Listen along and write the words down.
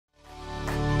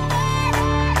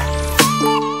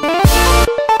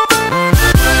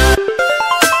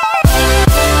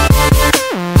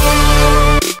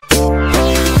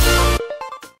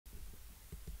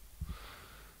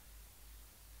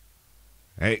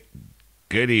Hey,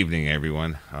 good evening,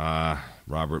 everyone.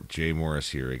 Robert J. Morris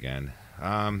here again.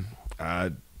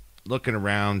 Looking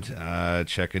around,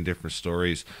 checking different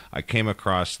stories. I came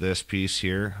across this piece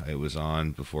here. It was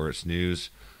on before its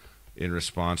news. In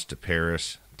response to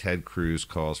Paris, Ted Cruz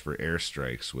calls for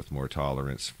airstrikes with more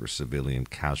tolerance for civilian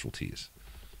casualties.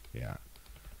 Yeah.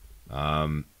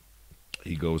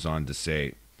 He goes on to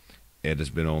say, it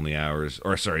has been only hours,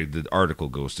 or sorry, the article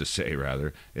goes to say,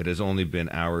 rather, it has only been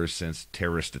hours since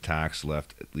terrorist attacks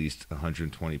left at least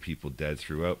 120 people dead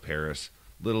throughout Paris.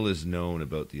 Little is known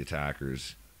about the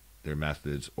attackers, their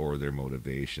methods, or their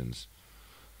motivations.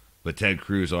 But Ted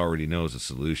Cruz already knows the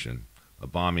solution, a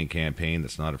bombing campaign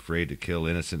that's not afraid to kill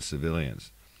innocent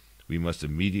civilians. We must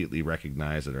immediately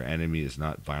recognize that our enemy is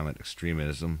not violent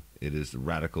extremism, it is the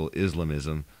radical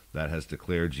Islamism that has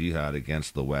declared jihad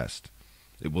against the West.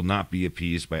 It will not be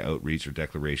appeased by outreach or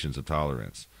declarations of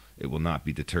tolerance. It will not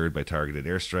be deterred by targeted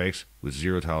airstrikes, with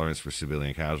zero tolerance for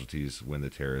civilian casualties when the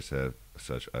terrorists have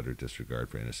such utter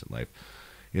disregard for innocent life.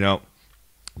 You know,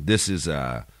 this is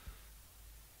a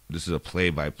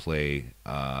play-by-play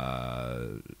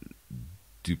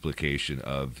duplication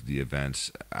of the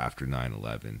events after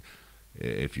 9/11.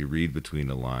 If you read between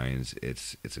the lines,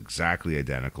 it's exactly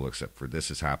identical, except for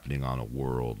this is happening on a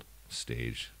world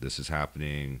stage. This is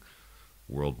happening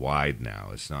worldwide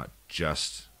now. It's not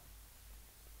just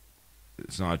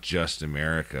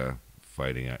America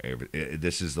fighting.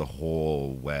 This is the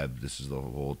whole web. This is the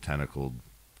whole tentacled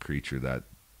creature that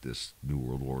this new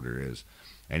world order is.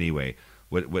 Anyway,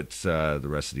 what's the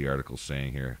rest of the article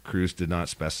saying here? Cruz did not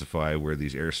specify where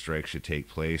these airstrikes should take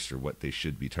place or what they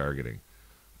should be targeting.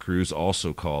 Cruz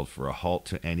also called for a halt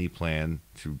to any plans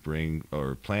to bring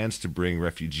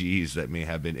refugees that may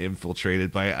have been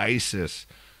infiltrated by ISIS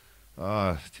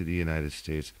to the United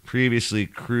States. Previously,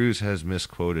 Cruz has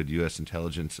misquoted U.S.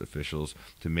 intelligence officials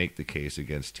to make the case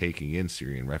against taking in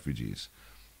Syrian refugees.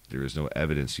 There is no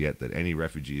evidence yet that any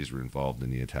refugees were involved in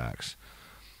the attacks.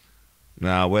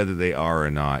 Now, whether they are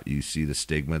or not, you see the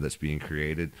stigma that's being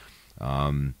created.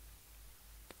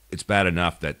 It's bad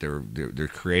enough that they're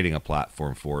creating a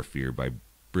platform for fear by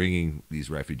bringing these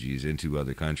refugees into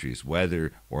other countries.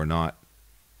 Whether or not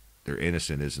they're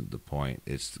innocent isn't the point.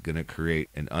 It's going to create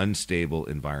an unstable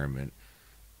environment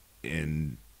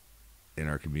in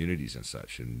our communities and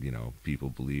such. And people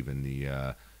believe in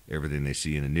the everything they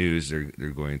see in the news.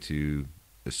 They're going to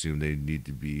assume they need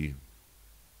to be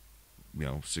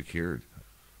secured.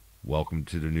 Welcome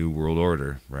to the new world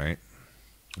order, right?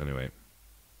 Anyway.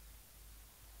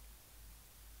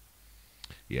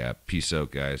 Yeah, peace out,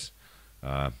 guys.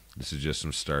 This is just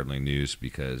some startling news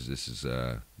because this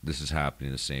is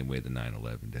happening the same way the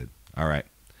 9/11 did. All right.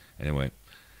 Anyway,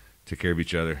 take care of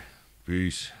each other.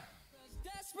 Peace.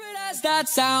 Desperate as that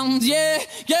sounds, yeah,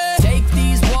 yeah. Take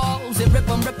these walls and rip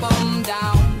them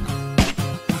down.